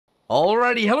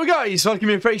Alrighty, hello guys, welcome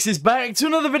your faces back to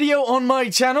another video on my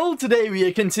channel. Today we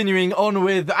are continuing on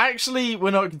with, actually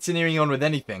we're not continuing on with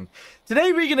anything.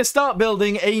 Today we're going to start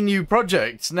building a new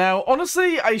project. Now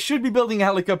honestly I should be building a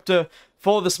helicopter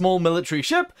for the small military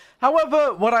ship.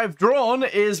 However, what I've drawn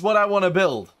is what I want to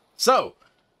build. So,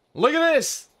 look at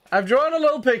this. I've drawn a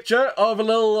little picture of a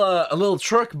little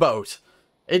truck boat.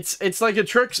 It's like a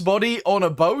truck's body on a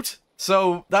boat.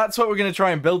 So that's what we're going to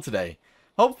try and build today.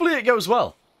 Hopefully it goes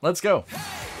well. Let's go.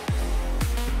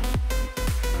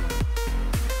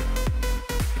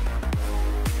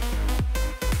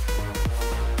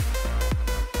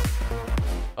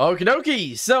 Okie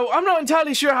dokie. So I'm not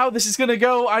entirely sure how this is going to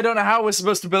go. I don't know how we're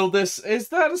supposed to build this. Is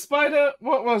that a spider?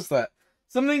 What was that?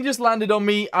 Something just landed on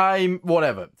me.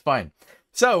 Whatever. It's fine.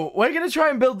 So we're going to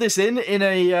try and build this in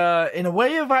a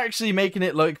way of actually making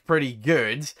it look pretty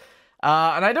good.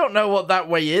 And I don't know what that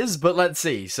way is, but let's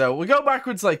see. So we'll go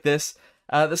backwards like this.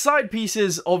 The side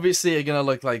pieces obviously are going to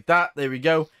look like that. There we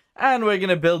go. And we're going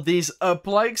to build these up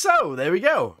like so. There we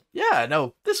go. Yeah,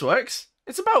 no, this works.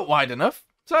 It's about wide enough.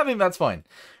 So I think that's fine.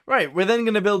 Right, we're then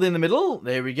going to build in the middle.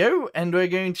 There we go. And we're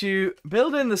going to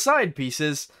build in the side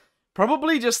pieces.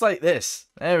 Probably just like this.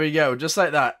 There we go. Just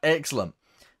like that. Excellent.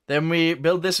 Then we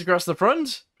build this across the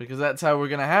front. Because that's how we're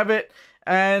going to have it.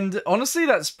 And honestly,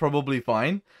 that's probably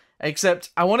fine. Except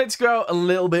I want it to go out a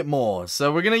little bit more.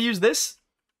 So we're going to use this.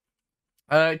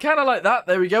 Kind of like that.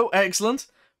 There we go. Excellent.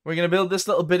 We're going to build this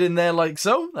little bit in there like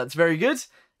so. That's very good.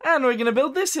 And we're going to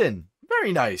build this in.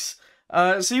 Very nice.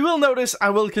 So you will notice I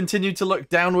will continue to look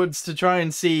downwards to try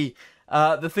and see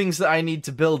the things that I need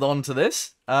to build onto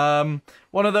this. One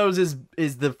of those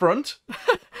is the front.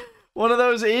 One of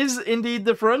those is indeed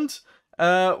the front.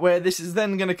 Where this is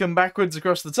then going to come backwards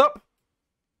across the top.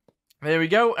 There we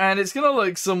go. And it's going to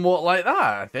look somewhat like that,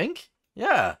 I think.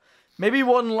 Yeah. Maybe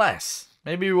one less.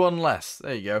 Maybe one less.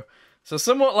 There you go. So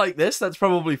somewhat like this. That's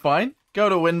probably fine. Go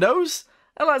to Windows.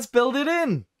 And let's build it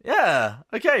in. Yeah.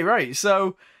 Okay, right.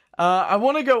 So I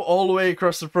want to go all the way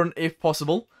across the front if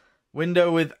possible.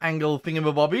 Window with angle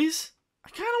thingamabobbies. I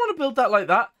kind of want to build that like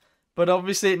that. But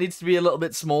obviously it needs to be a little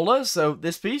bit smaller. So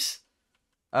this piece.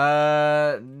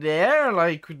 There.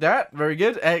 Like that. Very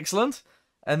good. Excellent.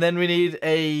 And then we need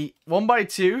a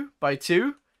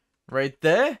 1x2x2 right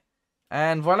there.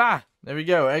 And voila. There we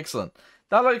go. Excellent.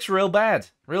 That looks real bad.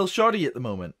 Real shoddy at the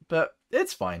moment. But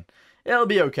it's fine. It'll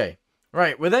be okay.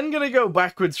 Right. We're then going to go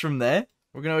backwards from there.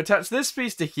 We're going to attach this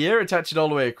piece to here. Attach it all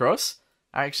the way across.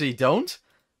 Actually, don't.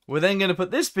 We're then going to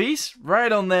put this piece right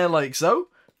on there like so.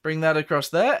 Bring that across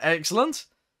there. Excellent.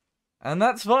 And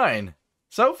that's fine.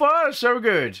 So far, so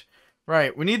good.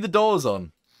 Right. We need the doors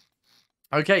on.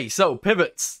 Okay, so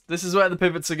pivots. This is where the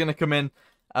pivots are going to come in.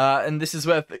 And this is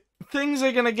where things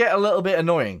are going to get a little bit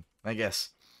annoying, I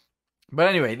guess. But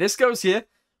anyway, this goes here.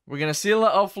 We're going to seal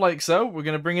it off like so. We're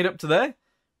going to bring it up to there.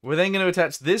 We're then going to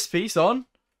attach this piece on.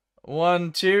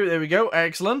 1, 2, there we go.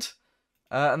 Excellent.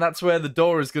 And that's where the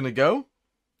door is going to go.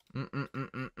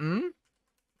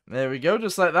 There we go,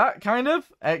 just like that, kind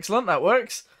of. Excellent, that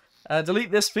works.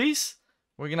 Delete this piece.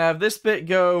 We're going to have this bit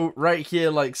go right here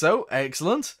like so.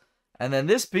 Excellent. And then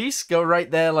this piece go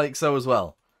right there like so as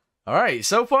well. Alright,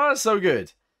 so far so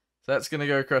good. So that's going to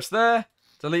go across there.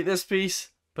 Delete this piece.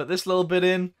 Put this little bit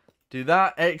in. Do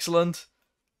that. Excellent.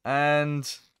 And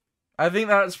I think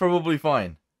that's probably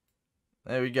fine.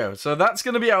 There we go. So that's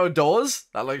going to be our doors.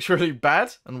 That looks really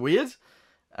bad and weird.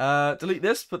 Delete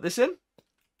this. Put this in.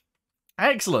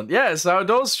 Excellent. Yeah, so our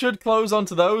doors should close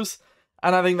onto those.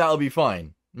 And I think that'll be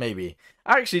fine. Maybe.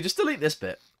 Actually, just delete this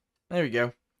bit. There we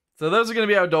go. So those are going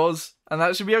to be our doors, and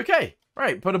that should be okay.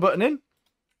 Right, put a button in.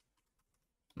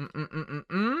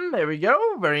 There we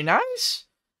go. Very nice.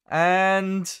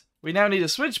 And we now need a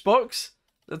switch box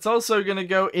that's also going to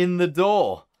go in the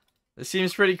door. This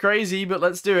seems pretty crazy, but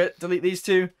let's do it. Delete these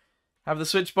two. Have the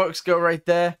switch box go right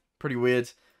there. Pretty weird.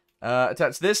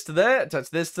 Attach this to there. Attach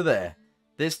this to there.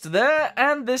 This to there,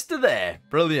 and this to there.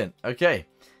 Brilliant. Okay.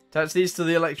 Attach these to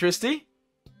the electricity.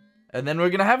 And then we're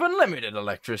going to have unlimited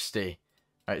electricity.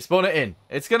 Alright, spawn it in.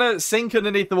 It's going to sink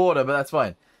underneath the water, but that's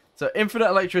fine. So, infinite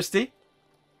electricity.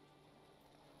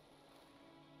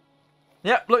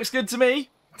 Yep, looks good to me.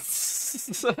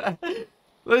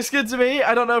 Looks good to me.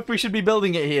 I don't know if we should be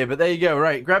building it here, but there you go.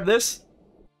 Right, grab this.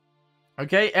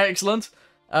 Okay, excellent.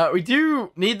 We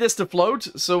do need this to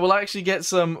float, so we'll actually get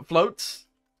some floats.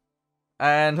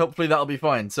 And hopefully that'll be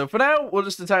fine. So, for now, we'll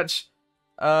just attach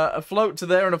a float to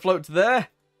there and a float to there.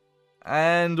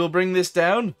 And we'll bring this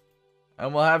down.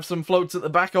 And we'll have some floats at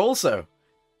the back also.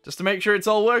 Just to make sure it's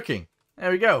all working. There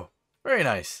we go. Very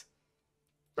nice.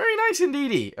 Very nice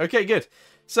indeedy. Okay, good.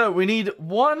 So we need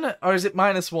 1, or is it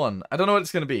 -1? I don't know what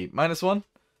it's going to be. -1?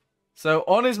 So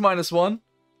on is -1.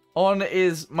 On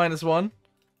is -1.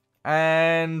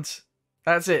 And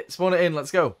that's it. Spawn it in.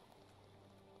 Let's go.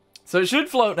 So it should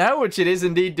float now, which it is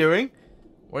indeed doing.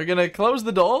 We're going to close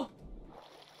the door.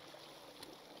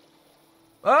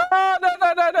 Oh,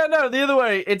 no. The other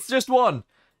way. It's just 1.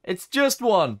 It's just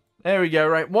 1. There we go.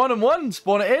 Right. 1 and 1.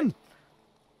 Spawn it in.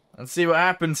 Let's see what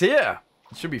happens here.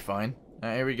 It should be fine.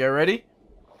 Right, here we go. Ready?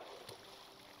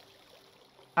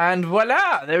 And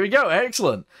voila. There we go.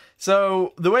 Excellent.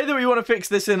 So the way that we want to fix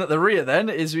this in at the rear then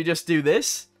is we just do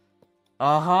this.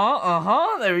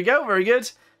 There we go. Very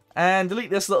good. And delete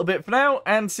this little bit for now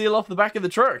and seal off the back of the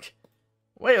truck.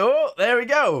 Wait, oh, there we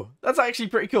go. That's actually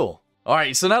pretty cool.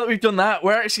 Alright, so now that we've done that,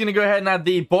 we're actually going to go ahead and add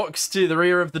the box to the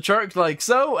rear of the truck, like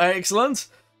so. Excellent.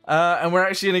 And we're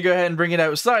actually going to go ahead and bring it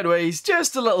out sideways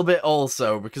just a little bit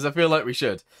also, because I feel like we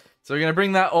should. So we're going to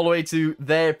bring that all the way to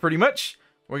there pretty much.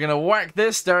 We're going to whack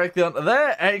this directly onto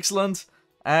there. Excellent.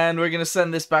 And we're going to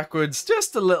send this backwards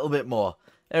just a little bit more.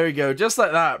 There we go, just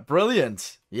like that.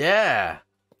 Brilliant. Yeah.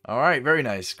 Alright, very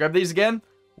nice. Grab these again.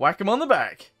 Whack them on the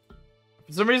back.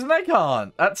 For some reason I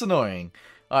can't. That's annoying.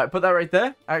 Alright, put that right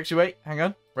there. Actually, wait. Hang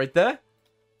on. Right there.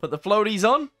 Put the floaties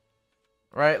on.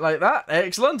 Right, like that.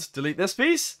 Excellent. Delete this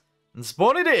piece. And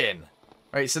spawn it in.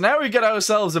 Right, so now we get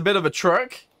ourselves a bit of a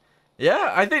truck.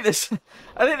 Yeah, I think this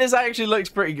actually looks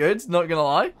pretty good. Not gonna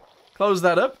lie. Close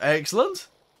that up. Excellent.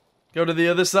 Go to the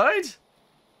other side.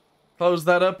 Close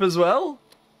that up as well.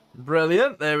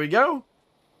 Brilliant. There we go.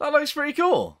 That looks pretty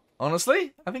cool.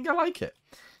 Honestly, I think I like it.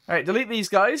 Alright, delete these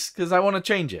guys, because I want to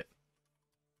change it.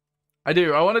 I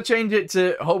do. I want to change it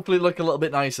to hopefully look a little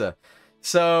bit nicer.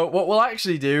 So, what we'll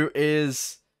actually do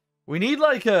is... we need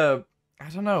like a... I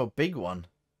don't know, a big one.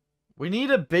 We need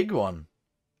a big one.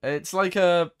 It's like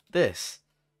a... this.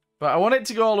 But I want it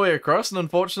to go all the way across, and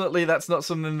unfortunately that's not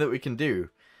something that we can do.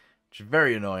 Which is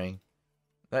very annoying.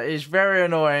 That is very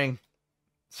annoying.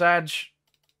 Sag.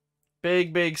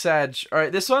 Big Sag.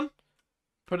 Alright, this one.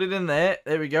 Put it in there.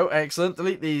 There we go. Excellent.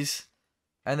 Delete these.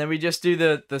 And then we just do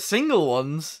the single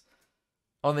ones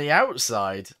on the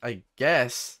outside, I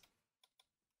guess.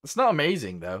 It's not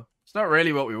amazing, though. It's not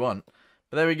really what we want.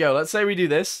 But there we go. Let's say we do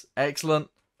this. Excellent.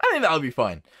 I think that'll be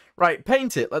fine. Right,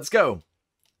 paint it. Let's go.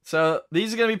 So,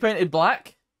 these are going to be painted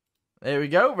black. There we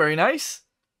go. Very nice.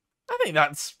 I think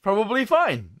that's probably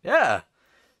fine. Yeah.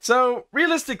 So,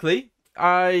 realistically,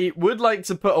 I would like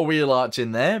to put a wheel arch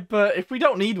in there, but if we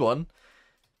don't need one,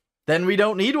 then we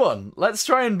don't need one. Let's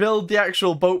try and build the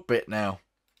actual boat bit now.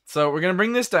 So, we're going to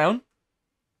bring this down.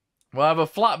 We'll have a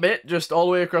flat bit just all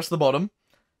the way across the bottom.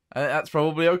 And that's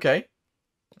probably okay.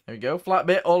 There we go. Flat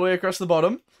bit all the way across the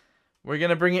bottom. We're going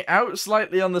to bring it out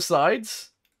slightly on the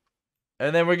sides.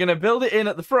 And then we're going to build it in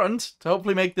at the front to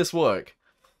hopefully make this work.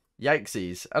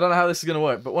 Yikesies. I don't know how this is going to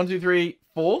work, but 1, 2, 3,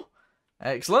 4.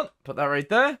 Excellent. Put that right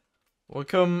there. We'll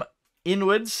come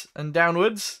inwards and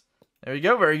downwards. There we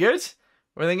go. Very good.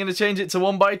 We're then going to change it to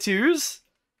 1x2s.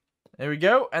 There we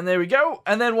go. And there we go.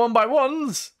 And then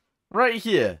 1x1s. Right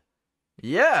here.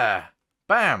 Yeah.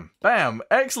 Bam. Bam.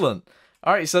 Excellent.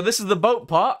 Alright, so this is the boat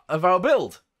part of our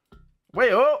build.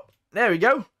 Wait, oh. There we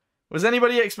go. Was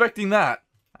anybody expecting that?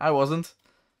 I wasn't.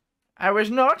 I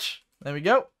was not. There we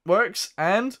go. Works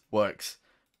and works.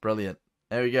 Brilliant.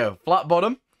 There we go. Flat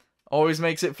bottom. Always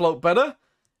makes it float better.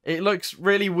 It looks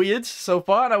really weird so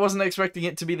far, and I wasn't expecting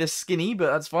it to be this skinny, but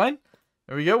that's fine.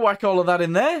 There we go. Whack all of that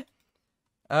in there.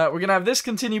 We're going to have this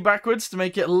continue backwards to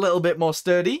make it a little bit more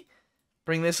sturdy.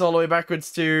 Bring this all the way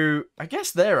backwards to, I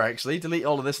guess there, actually. Delete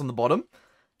all of this on the bottom.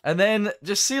 And then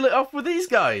just seal it off with these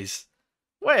guys.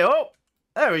 Wait, oh.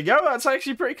 There we go. That's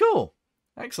actually pretty cool.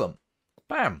 Excellent.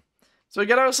 Bam. So we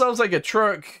get ourselves like a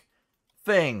truck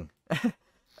thing.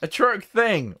 A truck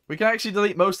thing. We can actually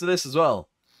delete most of this as well.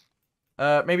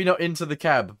 Maybe not into the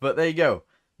cab, but there you go.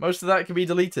 Most of that can be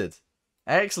deleted.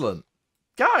 Excellent.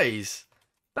 Guys,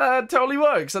 that totally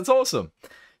works. That's awesome.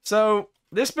 So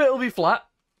this bit will be flat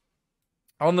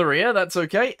on the rear. That's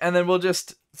okay. And then we'll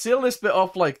just seal this bit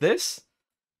off like this.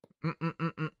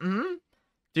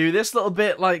 Do this little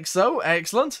bit like so.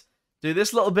 Excellent. Do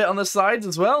this little bit on the sides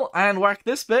as well. And whack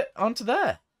this bit onto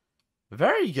there.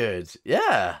 Very good.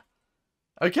 Yeah.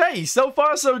 Okay, so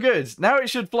far so good. Now it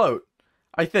should float,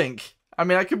 I think. I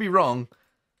mean, I could be wrong.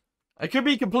 I could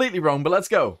be completely wrong, but let's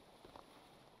go.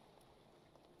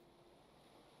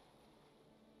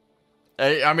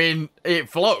 I mean, it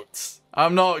floats.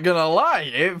 I'm not gonna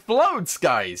lie. It floats,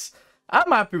 guys.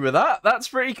 I'm happy with that. That's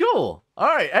pretty cool.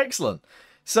 Alright, excellent.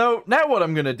 So, now what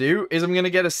I'm gonna do is I'm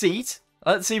gonna get a seat.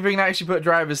 Let's see if we can actually put a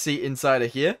driver's seat inside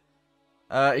of here.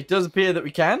 It does appear that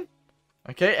we can.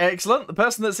 Okay, excellent. The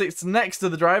person that sits next to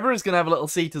the driver is going to have a little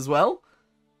seat as well.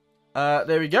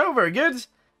 There we go, very good.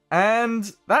 And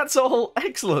that's all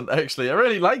excellent, actually. I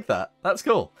really like that. That's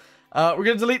cool. We're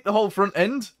going to delete the whole front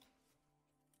end.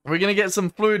 We're going to get some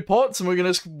fluid ports, and we're going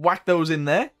to just whack those in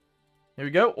there. Here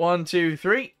we go. 1, 2,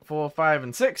 3, 4, 5,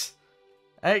 and 6.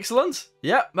 Excellent.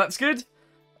 Yep, that's good.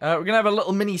 We're going to have a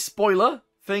little mini spoiler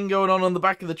thing going on the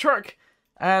back of the truck.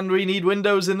 And we need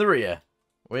windows in the rear.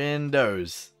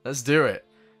 Windows. Let's do it.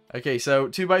 Okay, so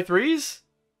 2x3s.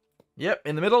 Yep,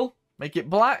 in the middle. Make it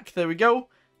black. There we go.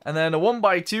 And then a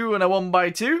 1x2 and a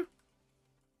 1x2.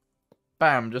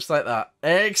 Bam, just like that.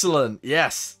 Excellent.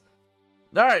 Yes.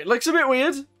 Alright, looks a bit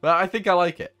weird, but I think I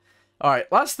like it.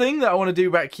 Alright, last thing that I want to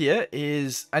do back here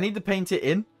is I need to paint it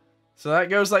in. So that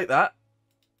goes like that.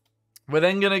 We're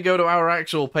then going to go to our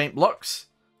actual paint blocks.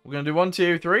 We're going to do 1,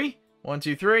 2, 3. 1,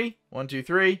 2, 3. 1, 2,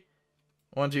 3.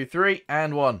 1, 2, 3.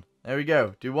 And 1. There we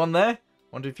go. Do 1 there.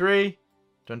 1, 2, 3.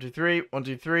 1, 2, 3. 1,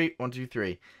 2, 3. 1, 2,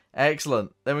 3.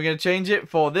 Excellent. Then we're going to change it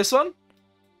for this one.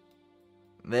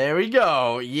 There we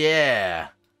go. Yeah.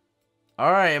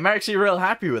 Alright, I'm actually real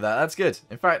happy with that. That's good.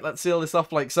 In fact, let's seal this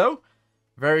off like so.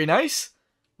 Very nice.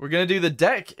 We're going to do the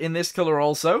deck in this color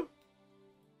also.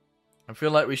 I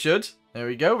feel like we should. There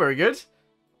we go. Very good.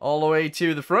 All the way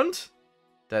to the front.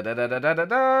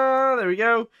 Da-da-da-da-da-da-da. There we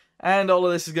go. And all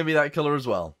of this is going to be that color as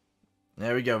well.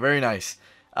 There we go. Very nice.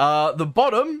 The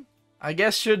bottom, I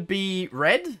guess, should be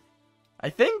red. I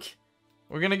think.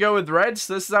 We're going to go with red.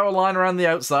 So this is our line around the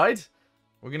outside.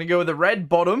 We're going to go with a red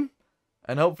bottom.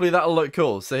 And hopefully that'll look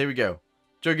cool. So here we go.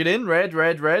 Jug it in. Red,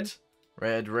 red, red.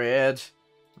 Red, red.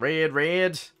 Red,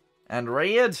 red. And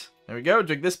red. There we go.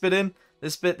 Jug this bit in.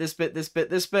 This bit, this bit, this bit,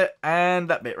 this bit. And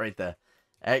that bit right there.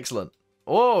 Excellent.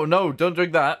 Oh, no. Don't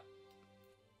jug that.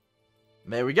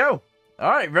 There we go.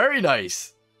 Alright, very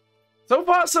nice. So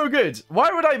far, so good.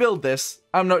 Why would I build this?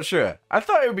 I'm not sure. I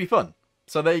thought it would be fun.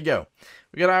 So there you go.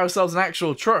 We got ourselves an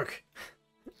actual truck.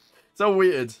 So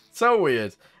weird. So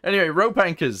weird. Anyway, rope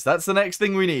anchors. That's the next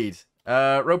thing we need.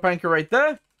 Rope anchor right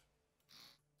there.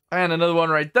 And another one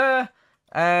right there.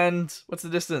 And what's the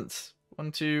distance?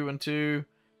 1, 2, 1, 2.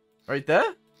 Right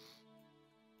there?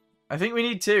 I think we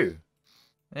need 2.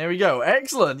 There we go.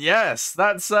 Excellent. Yes,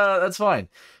 that's fine.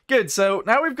 Good. So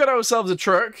now we've got ourselves a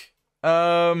truck.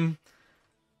 I'm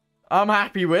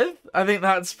happy with. I think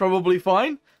that's probably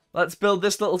fine. Let's build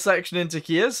this little section into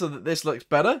here so that this looks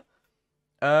better.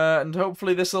 And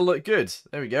hopefully this will look good.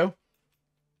 There we go.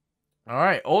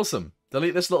 Alright, awesome.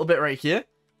 Delete this little bit right here.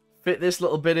 Fit this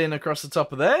little bit in across the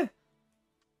top of there.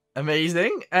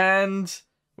 Amazing. And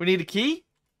we need a key.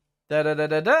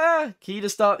 Da-da-da-da-da. Key to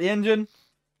start the engine.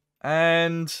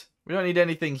 And we don't need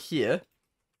anything here.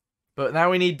 But now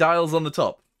we need dials on the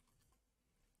top.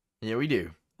 Yeah, we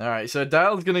do. Alright, so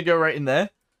dial's going to go right in there.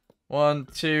 1,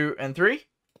 2, and 3.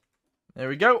 There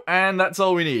we go. And that's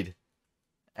all we need.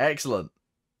 Excellent.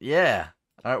 Yeah.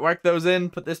 Alright, whack those in.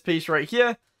 Put this piece right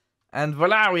here. And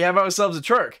voila, we have ourselves a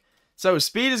truck. So,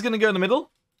 speed is going to go in the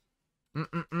middle.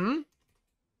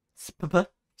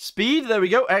 Speed, there we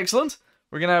go. Excellent.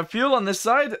 We're going to have fuel on this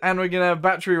side. And we're going to have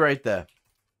battery right there.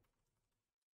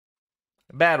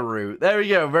 Battery. There we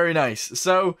go. Very nice.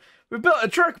 So, we've built a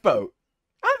truck boat.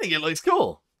 I think it looks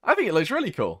cool. I think it looks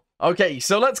really cool. Okay,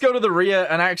 so let's go to the rear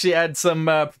and actually add some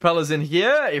propellers in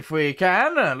here, if we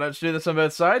can. Let's do this on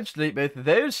both sides. Delete both of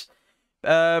those.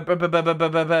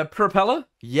 Propeller.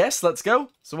 Yes, let's go.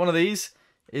 So one of these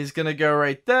is going to go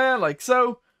right there, like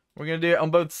so. We're going to do it on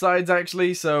both sides,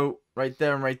 actually. So right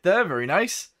there and right there. Very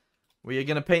nice. We are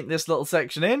going to paint this little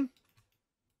section in.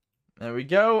 There we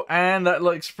go. And that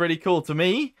looks pretty cool to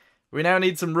me. We now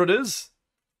need some rudders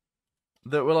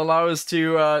that will allow us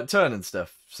to turn and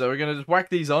stuff. So we're going to just whack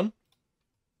these on.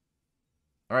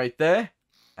 Right there.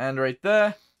 And right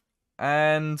there.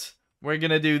 And we're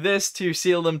going to do this to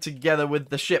seal them together with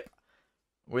the ship.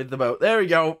 With the boat. There we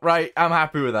go. Right. I'm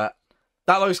happy with that.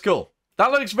 That looks cool.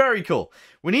 That looks very cool.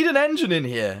 We need an engine in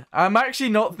here. I'm actually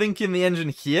not thinking the engine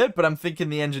here, but I'm thinking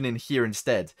the engine in here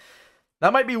instead.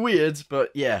 That might be weird, but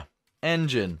yeah.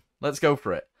 Engine. Let's go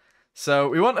for it. So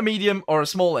we want a medium or a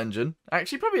small engine.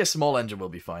 Actually, probably a small engine will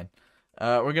be fine.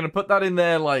 We're going to put that in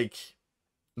there like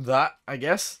that, I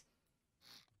guess.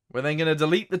 We're then going to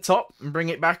delete the top and bring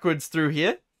it backwards through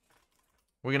here.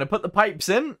 We're going to put the pipes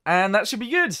in, and that should be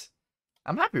good.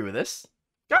 I'm happy with this.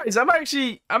 Guys,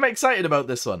 I'm excited about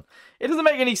this one. It doesn't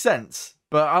make any sense,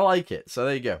 but I like it. So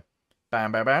there you go.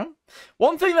 Bam, bam, bam.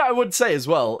 One thing that I would say as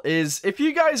well is if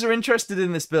you guys are interested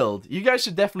in this build, you guys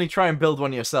should definitely try and build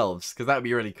one yourselves, because that would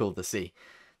be really cool to see.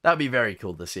 That would be very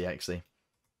cool to see, actually.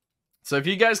 So if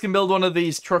you guys can build one of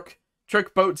these truck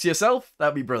boats yourself,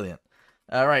 that'd be brilliant.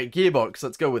 Alright, gearbox.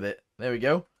 Let's go with it. There we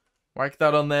go. Whack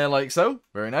that on there like so.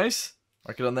 Very nice.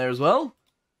 Whack it on there as well.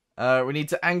 We need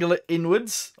to angle it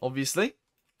inwards, obviously.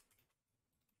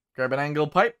 Grab an angle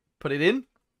pipe. Put it in.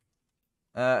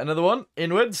 Another one.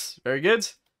 Inwards. Very good.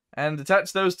 And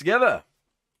attach those together.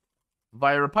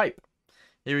 Via a pipe.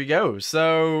 Here we go.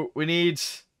 So, we need...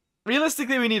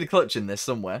 Realistically, we need a clutch in this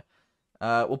somewhere.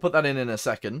 We'll put that in a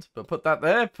second. But put that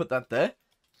there. Put that there.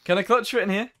 Can a clutch fit in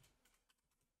here?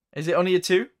 Is it only a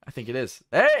 2? I think it is.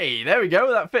 Hey, there we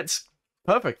go. That fits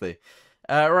perfectly.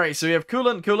 Right, so we have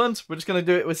coolant. We're just going to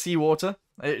do it with seawater.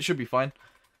 It should be fine.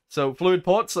 So, fluid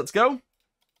ports. Let's go.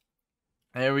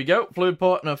 There we go. Fluid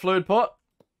port. No, fluid port.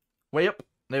 Way up.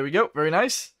 There we go. Very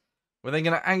nice. We're then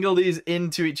going to angle these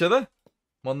into each other.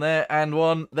 One there and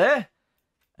one there.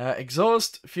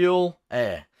 Exhaust, fuel,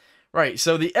 air. Right,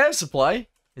 so the air supply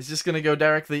is just going to go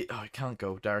directly... Oh, it can't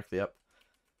go directly up.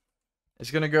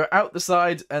 It's going to go out the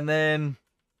side and then...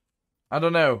 I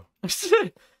don't know.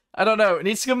 I don't know. It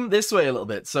needs to come this way a little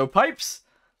bit. So pipes.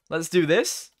 Let's do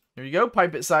this. Here we go.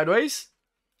 Pipe it sideways.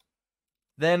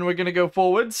 Then we're going to go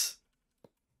forwards.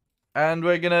 And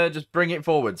we're going to just bring it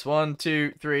forwards. 1,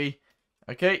 2, 3.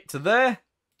 Okay, to there.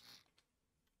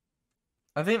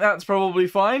 I think that's probably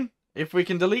fine. If we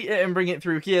can delete it and bring it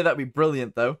through here, that'd be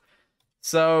brilliant, though.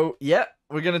 So, yeah,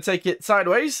 we're going to take it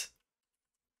sideways.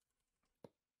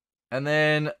 And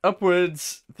then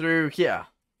upwards through here.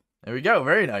 There we go.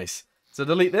 Very nice. So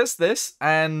delete this,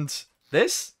 and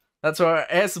this. That's where our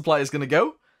air supply is going to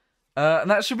go. And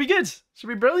that should be good. Should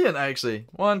be brilliant, actually.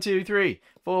 1, 2, 3,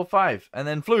 4, 5. And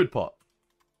then fluid pot.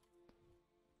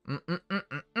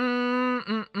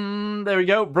 There we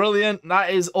go. Brilliant. That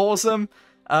is awesome.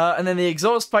 And then the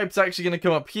exhaust pipe is actually going to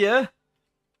come up here.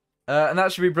 And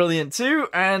that should be brilliant too.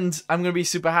 And I'm going to be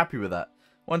super happy with that.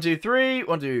 1, 2, 3.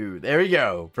 1, 2. There we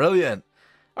go. Brilliant.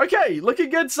 Okay. Looking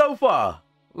good so far.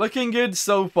 Looking good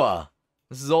so far.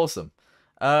 This is awesome.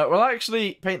 We'll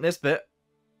actually paint this bit.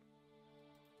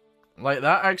 Like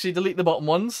that. Actually delete the bottom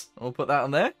ones. We'll put that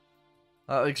on there.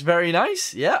 That looks very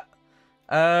nice. Yeah.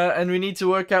 And we need to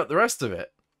work out the rest of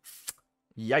it.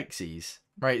 Yikesies.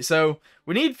 Right, so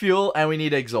we need fuel and we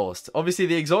need exhaust. Obviously,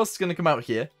 the exhaust is going to come out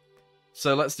here.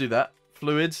 So let's do that.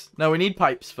 Fluids. No, we need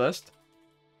pipes first.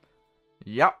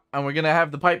 Yep, and we're going to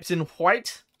have the pipes in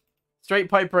white. Straight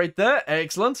pipe right there.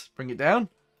 Excellent. Bring it down.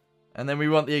 And then we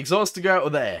want the exhaust to go out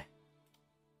of there.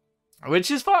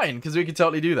 Which is fine, because we can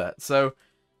totally do that. So,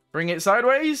 bring it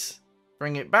sideways.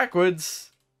 Bring it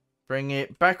backwards. Bring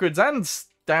it backwards and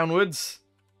downwards.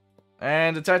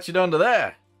 And attach it onto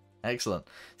there. Excellent.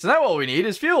 So now all we need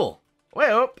is fuel. Way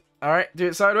up. Alright, do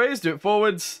it sideways, do it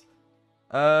forwards.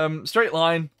 Straight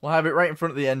line. We'll have it right in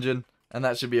front of the engine. And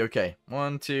that should be okay.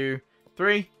 1, 2,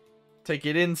 3. Take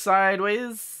it in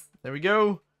sideways. There we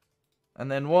go.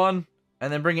 And then 1.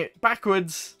 And then bring it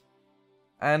backwards.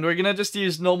 And we're going to just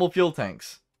use normal fuel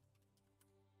tanks.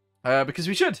 Because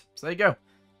we should. So there you go.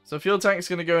 So fuel tank's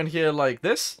going to go in here like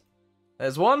this.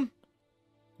 There's 1.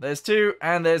 There's 2.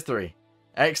 And there's 3.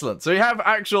 Excellent. So we have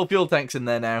actual fuel tanks in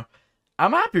there now.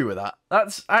 I'm happy with that.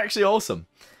 That's actually awesome.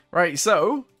 Right,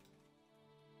 so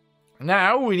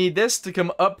now we need this to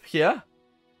come up here.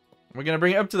 We're going to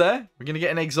bring it up to there. We're going to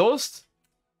get an exhaust.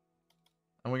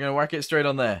 And we're going to whack it straight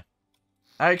on there.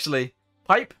 Actually,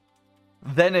 pipe,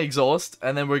 then exhaust,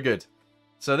 and then we're good.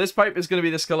 So this pipe is going to be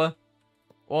this color.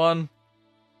 1,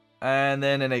 and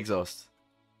then an exhaust.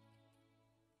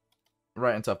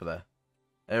 Right on top of there.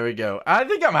 There we go. I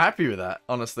think I'm happy with that,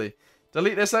 honestly.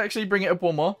 Delete this, actually. Bring it up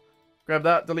one more. Grab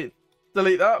that. Delete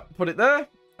that. Put it there.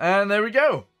 And there we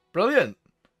go. Brilliant.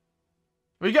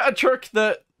 We got a truck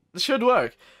that should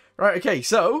work. Right, okay.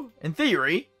 So, in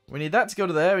theory, we need that to go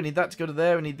to there. We need that to go to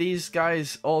there. We need these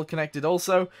guys all connected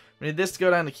also. We need this to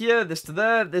go down to here. This to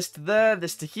there. This to there.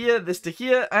 This to here. This to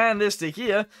here. And this to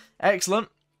here. Excellent.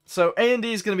 So, A and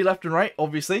D is going to be left and right,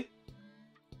 obviously.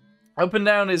 Up and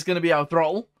down is going to be our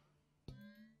throttle.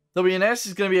 W and S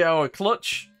is going to be our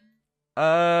clutch.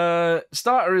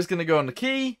 Starter is going to go on the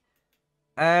key.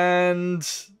 And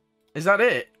is that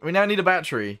it? We now need a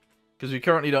battery. Because we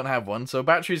currently don't have one. So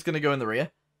battery is going to go in the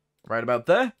rear. Right about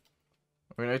there.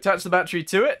 We're going to attach the battery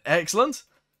to it. Excellent.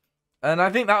 And I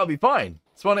think that'll be fine.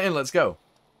 Spawn it in. Let's go.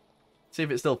 See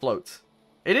if it still floats.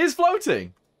 It is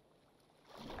floating.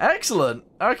 Excellent.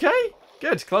 Okay.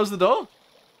 Good. Close the door.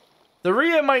 The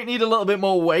rear might need a little bit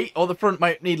more weight, or the front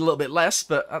might need a little bit less,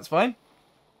 but that's fine.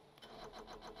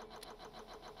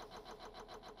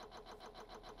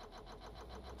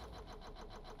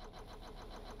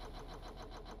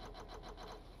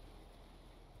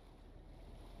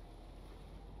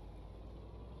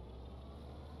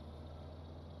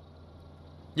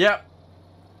 Yep.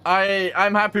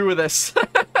 I'm happy with this.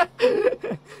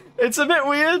 It's a bit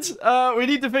weird. We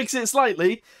need to fix it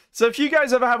slightly. So if you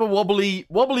guys ever have a wobbly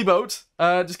boat,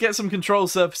 just get some control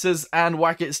surfaces and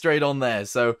whack it straight on there.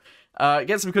 So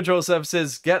get some control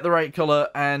surfaces, get the right color,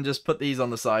 and just put these on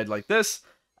the side like this,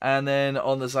 and then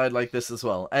on the side like this as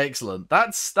well. Excellent.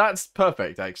 That's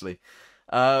perfect, actually.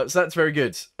 So that's very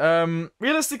good.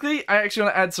 Realistically, I actually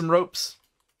want to add some ropes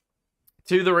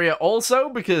to the rear also,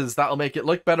 because that'll make it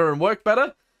look better and work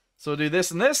better. So we'll do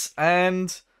this and this,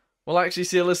 and we'll actually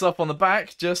seal this up on the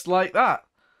back just like that.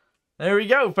 There we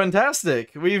go. Fantastic.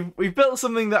 We've built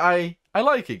something that I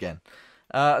like again.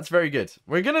 That's very good.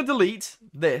 We're going to delete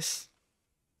this,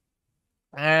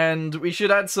 and we should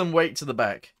add some weight to the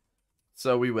back.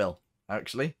 So we will,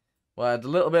 actually. We'll add a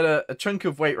little bit of a chunk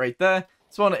of weight right there.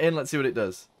 Spawn it in. Let's see what it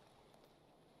does.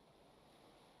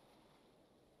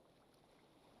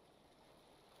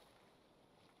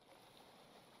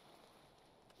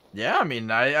 Yeah, I mean,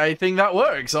 I think that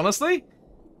works, honestly.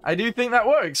 I do think that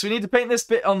works. We need to paint this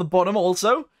bit on the bottom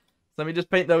also. So let me just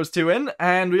paint those two in.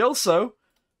 And we also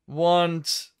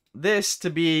want this to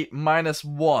be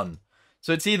 -1.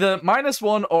 So it's either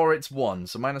 -1 or it's 1.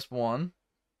 So -1.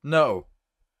 No.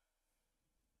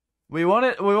 We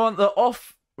want the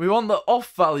off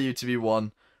value to be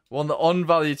 1. We want the on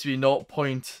value to be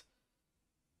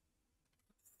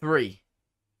 0.3.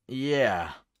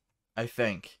 Yeah, I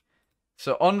think.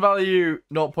 So on value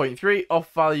 0.3,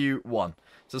 off value 1.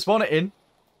 So spawn it in.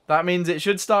 That means it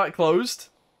should start closed,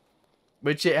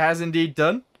 which it has indeed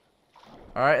done.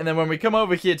 Alright, and then when we come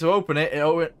over here to open it,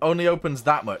 it only opens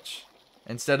that much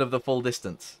instead of the full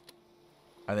distance.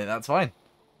 I think that's fine.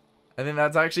 I think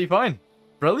that's actually fine.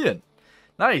 Brilliant.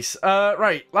 Nice.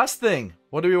 Right, last thing.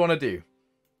 What do we want to do?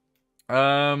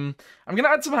 I'm going to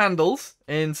add some handles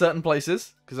in certain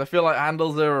places, because I feel like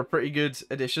handles are a pretty good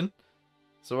addition.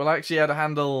 So we'll actually add a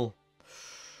handle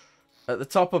at the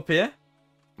top up here.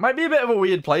 Might be a bit of a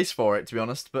weird place for it, to be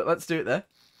honest, but let's do it there.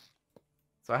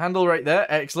 So a handle right there.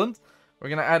 Excellent. We're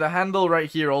going to add a handle right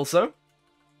here also.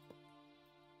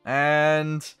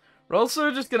 And we're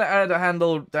also just going to add a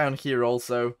handle down here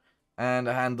also. And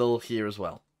a handle here as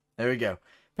well. There we go.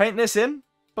 Paint this in.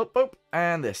 Boop, boop.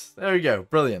 And this. There we go.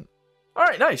 Brilliant.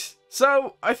 Alright, nice.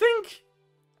 So, I think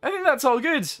that's all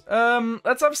good.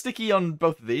 Let's have sticky on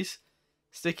both of these.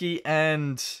 Sticky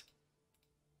and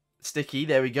sticky.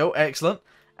 There we go. Excellent.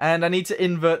 And I need to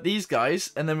invert these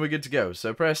guys, and then we're good to go.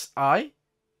 So press I.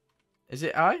 Is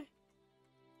it I?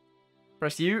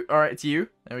 Press U. Alright, it's U.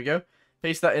 There we go.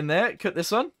 Paste that in there. Cut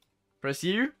this one. Press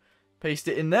U. Paste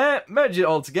it in there. Merge it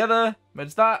all together.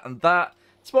 Merge that and that.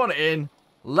 Spawn it in.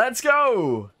 Let's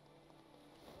go!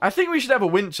 I think we should have a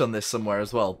winch on this somewhere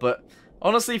as well, but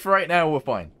honestly, for right now, we're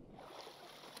fine.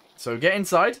 So get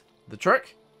inside the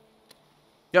truck.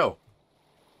 Go.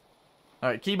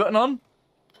 Alright, key button on.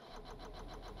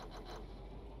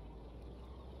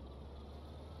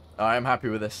 I'm happy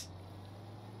with this.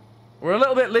 We're a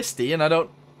little bit listy, and I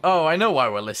don't... Oh, I know why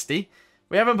we're listy.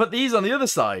 We haven't put these on the other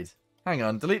side. Hang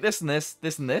on, delete this and this,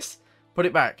 this and this. Put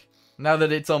it back, now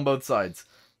that it's on both sides.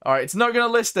 Alright, it's not going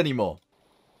to list anymore.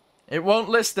 It won't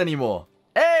list anymore.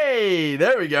 Hey,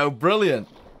 there we go, brilliant.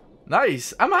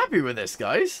 Nice, I'm happy with this,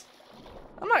 guys.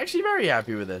 I'm actually very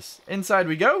happy with this. Inside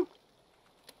we go.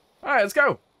 Alright, let's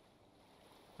go.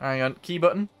 Hang on, key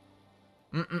button.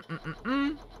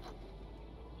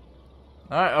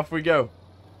 Alright, off we go.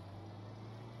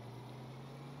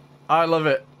 I love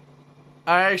it.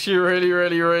 I actually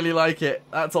really like it.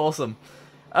 That's awesome.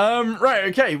 Right,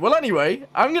 okay. Well, anyway,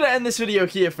 I'm going to end this video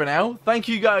here for now. Thank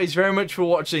you guys very much for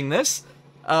watching this.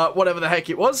 Whatever the heck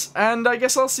it was. And I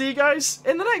guess I'll see you guys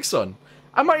in the next one.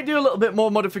 I might do a little bit more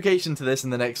modification to this in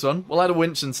the next one. We'll add a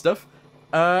winch and stuff.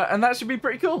 And that should be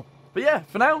pretty cool. But yeah,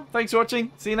 for now, thanks for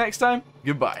watching. See you next time.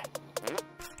 Goodbye.